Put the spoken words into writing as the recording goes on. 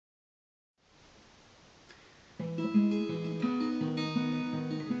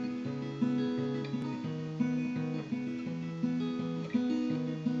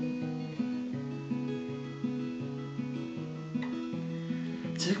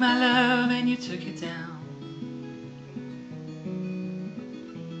Took my love and you took it down.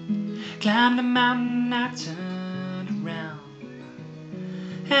 Climbed a mountain, I turned around,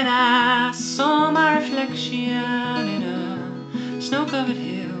 and I saw my reflection in a snow-covered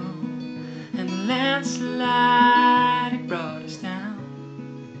hill, and the landslide, it brought us down.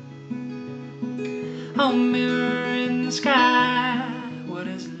 Oh, mirror in the sky, what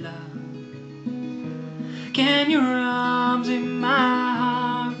is love? Can your arms in my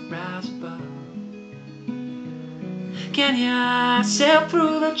heart rise above? Can you sail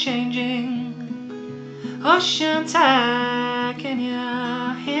through the changing ocean tide? Can you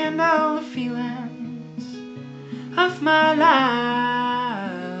handle the feelings of my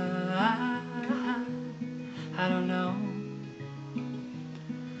life? I don't know.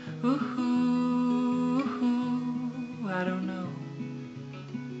 Ooh, I don't know.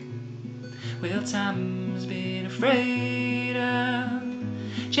 Well, time's been afraid of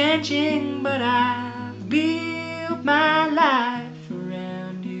changing, but I've built my life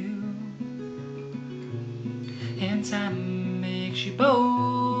around you. And time makes you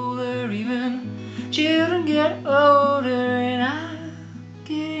bolder, even children get older, and I'm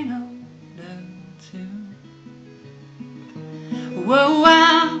getting older too. Whoa,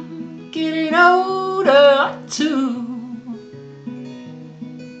 I'm getting older too.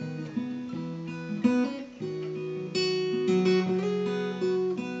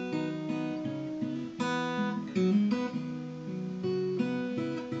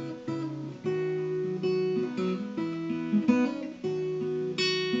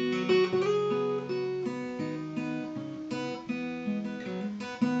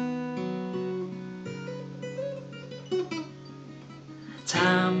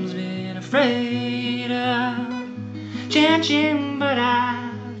 Time's been afraid of changing, but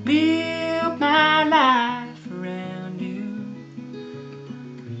I've built my life around you.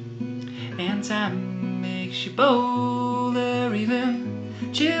 And time makes you bolder,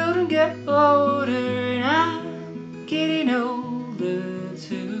 even children get older, and I'm getting older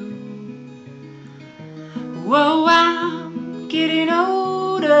too. Whoa, I'm getting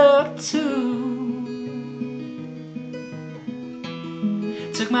older too.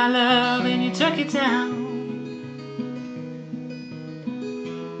 Took my love and you took it down.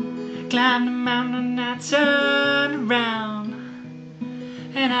 Climbed a mountain, I turned around,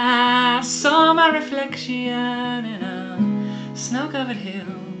 and I saw my reflection in a snow-covered hill.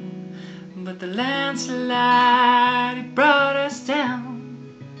 But the landslide, it brought us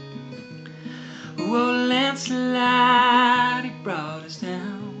down. Oh, landslide, it brought us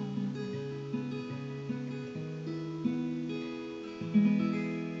down.